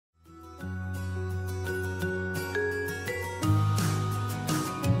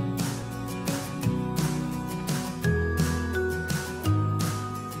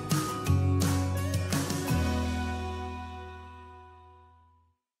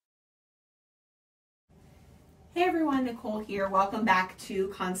Hey everyone, Nicole here. Welcome back to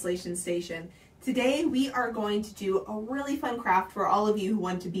Constellation Station. Today we are going to do a really fun craft for all of you who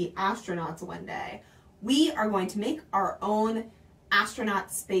want to be astronauts one day. We are going to make our own astronaut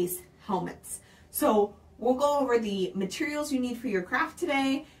space helmets. So we'll go over the materials you need for your craft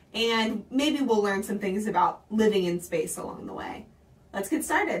today, and maybe we'll learn some things about living in space along the way. Let's get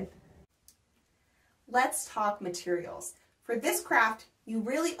started. Let's talk materials. For this craft, you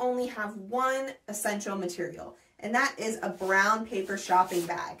really only have one essential material, and that is a brown paper shopping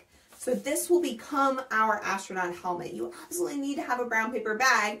bag. So this will become our astronaut helmet. You absolutely need to have a brown paper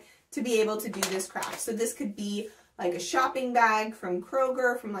bag to be able to do this craft. So this could be like a shopping bag from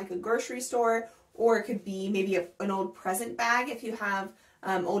Kroger, from like a grocery store, or it could be maybe an old present bag if you have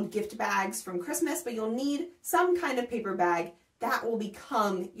old gift bags from Christmas, but you'll need some kind of paper bag that will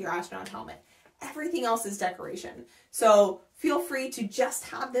become your astronaut helmet. Everything else is decoration. So feel free to just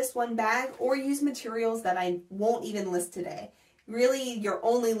have this one bag or use materials that I won't even list today. Really, your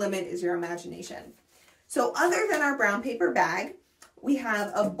only limit is your imagination. So other than our brown paper bag, we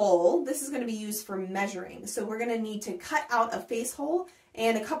have a bowl. This is going to be used for measuring. So we're going to need to cut out a face hole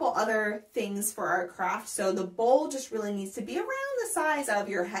and a couple other things for our craft. So the bowl just really needs to be around the size of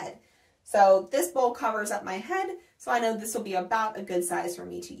your head. So this bowl covers up my head, so I know this will be about a good size for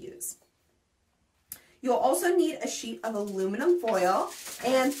me to use. You'll also need a sheet of aluminum foil,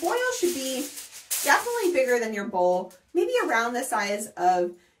 and foil should be definitely bigger than your bowl, maybe around the size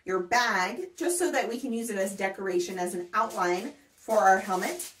of your bag, just so that we can use it as decoration, as an outline for our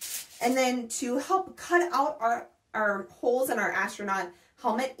helmet. And then to help cut out our holes in our astronaut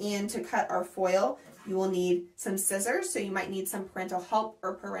helmet and to cut our foil, you will need some scissors. So you might need some parental help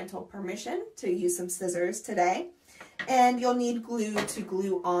or parental permission to use some scissors today. And you'll need glue to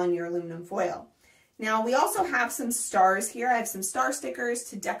glue on your aluminum foil. Now we also have some stars here. I have some star stickers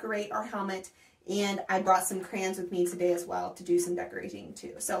to decorate our helmet, and I brought some crayons with me today as well to do some decorating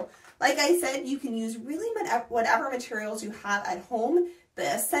too. So like I said, you can use really whatever materials you have at home.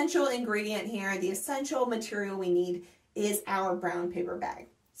 The essential ingredient here, the essential material we need is our brown paper bag.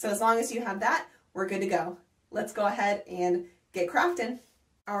 So as long as you have that, we're good to go. Let's go ahead and get crafting.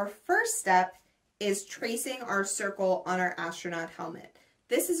 Our first step is tracing our circle on our astronaut helmet.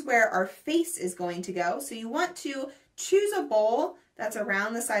 This is where our face is going to go. So you want to choose a bowl that's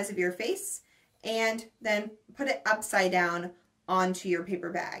around the size of your face and then put it upside down onto your paper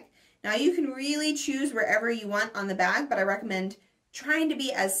bag. Now you can really choose wherever you want on the bag, but I recommend trying to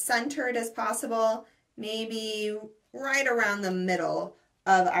be as centered as possible, maybe right around the middle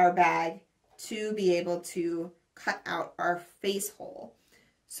of our bag to be able to cut out our face hole.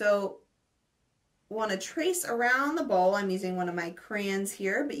 So want to trace around the bowl. I'm using one of my crayons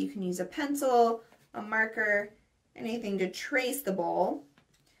here, but you can use a pencil, a marker, anything to trace the bowl.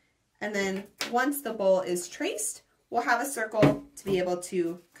 And then once the bowl is traced, we'll have a circle to be able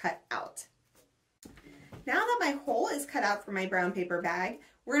to cut out. Now that my hole is cut out for my brown paper bag,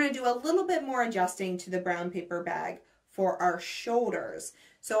 we're going to do a little bit more adjusting to the brown paper bag for our shoulders.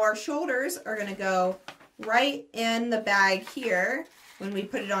 So our shoulders are going to go right in the bag here when we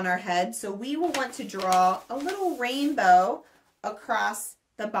put it on our head. So we will want to draw a little rainbow across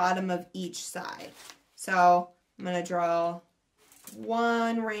the bottom of each side. So I'm going to draw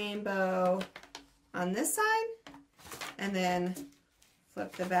one rainbow on this side and then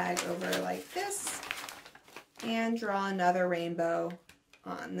flip the bag over like this and draw another rainbow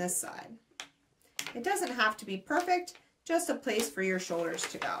on this side. It doesn't have to be perfect, just a place for your shoulders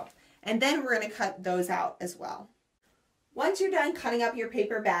to go. And then we're going to cut those out as well. Once you're done cutting up your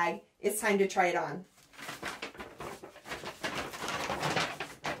paper bag, it's time to try it on.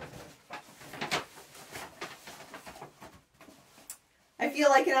 I feel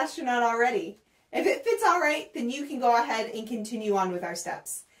like an astronaut already. If it fits all right, then you can go ahead and continue on with our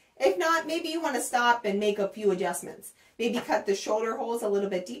steps. If not, maybe you want to stop and make a few adjustments. Maybe cut the shoulder holes a little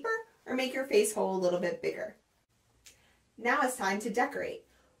bit deeper or make your face hole a little bit bigger. Now it's time to decorate.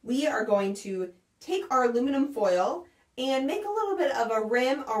 We are going to take our aluminum foil and make a little bit of a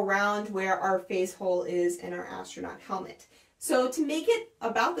rim around where our face hole is in our astronaut helmet. So to make it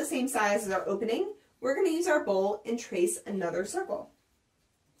about the same size as our opening, we're going to use our bowl and trace another circle.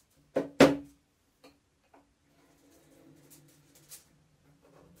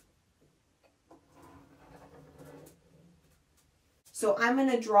 So I'm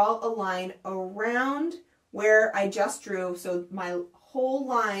going to draw a line around where I just drew. So my whole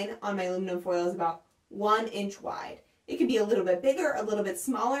line on my aluminum foil is about 1 inch wide. It can be a little bit bigger, a little bit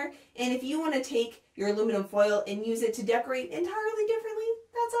smaller, and if you want to take your aluminum foil and use it to decorate entirely differently,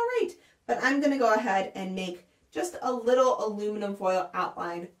 that's all right. But I'm going to go ahead and make just a little aluminum foil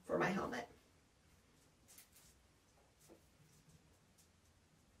outline for my helmet.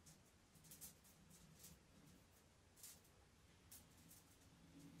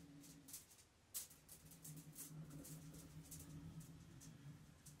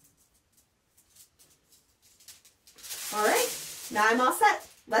 Now I'm all set.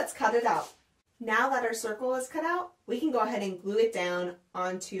 Let's cut it out. Now that our circle is cut out, we can go ahead and glue it down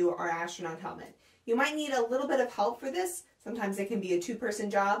onto our astronaut helmet. You might need a little bit of help for this. Sometimes it can be a two-person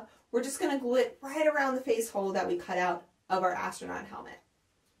job. We're just going to glue it right around the face hole that we cut out of our astronaut helmet.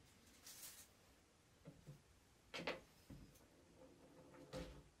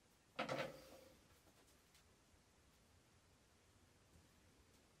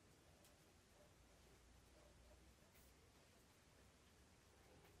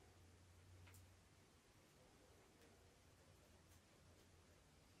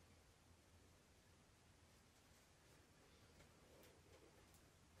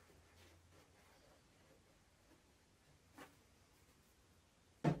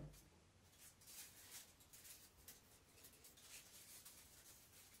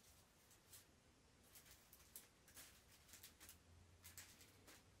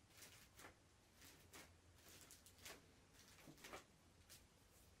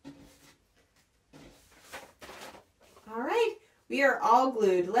 We are all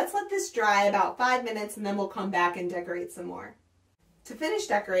glued. Let's let this dry about 5 minutes and then we'll come back and decorate some more. To finish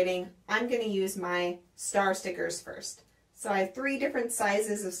decorating, I'm going to use my star stickers first. So I have 3 different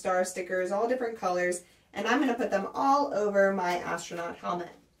sizes of star stickers, all different colors, and I'm going to put them all over my astronaut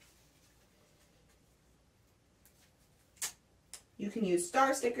helmet. You can use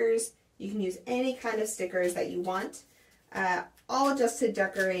star stickers, you can use any kind of stickers that you want, all just to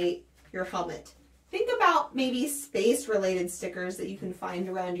decorate your helmet. Think about maybe space-related stickers that you can find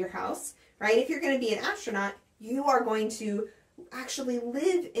around your house, right? If you're going to be an astronaut, you are going to actually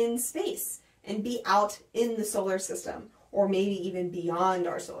live in space and be out in the solar system, or maybe even beyond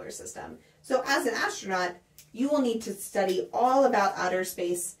our solar system. So as an astronaut, you will need to study all about outer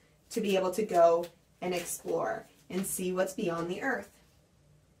space to be able to go and explore and see what's beyond the Earth.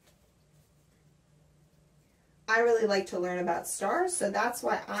 I really like to learn about stars, so that's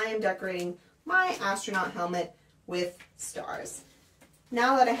why I am decorating my astronaut helmet with stars.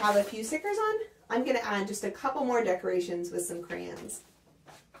 Now that I have a few stickers on, I'm going to add just a couple more decorations with some crayons.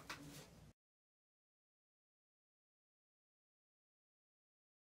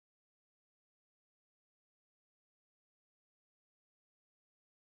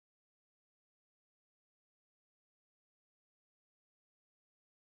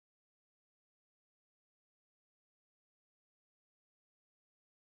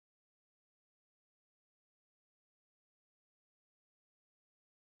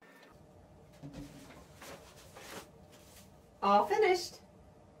 All finished.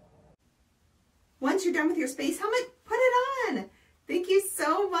 Once you're done with your space helmet, put it on. Thank you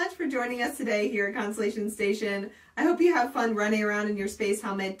so much for joining us today here at Constellation Station. I hope you have fun running around in your space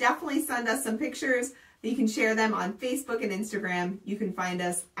helmet. Definitely send us some pictures. You can share them on Facebook and Instagram. You can find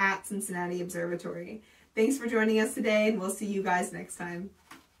us at Cincinnati Observatory. Thanks for joining us today, and we'll see you guys next time.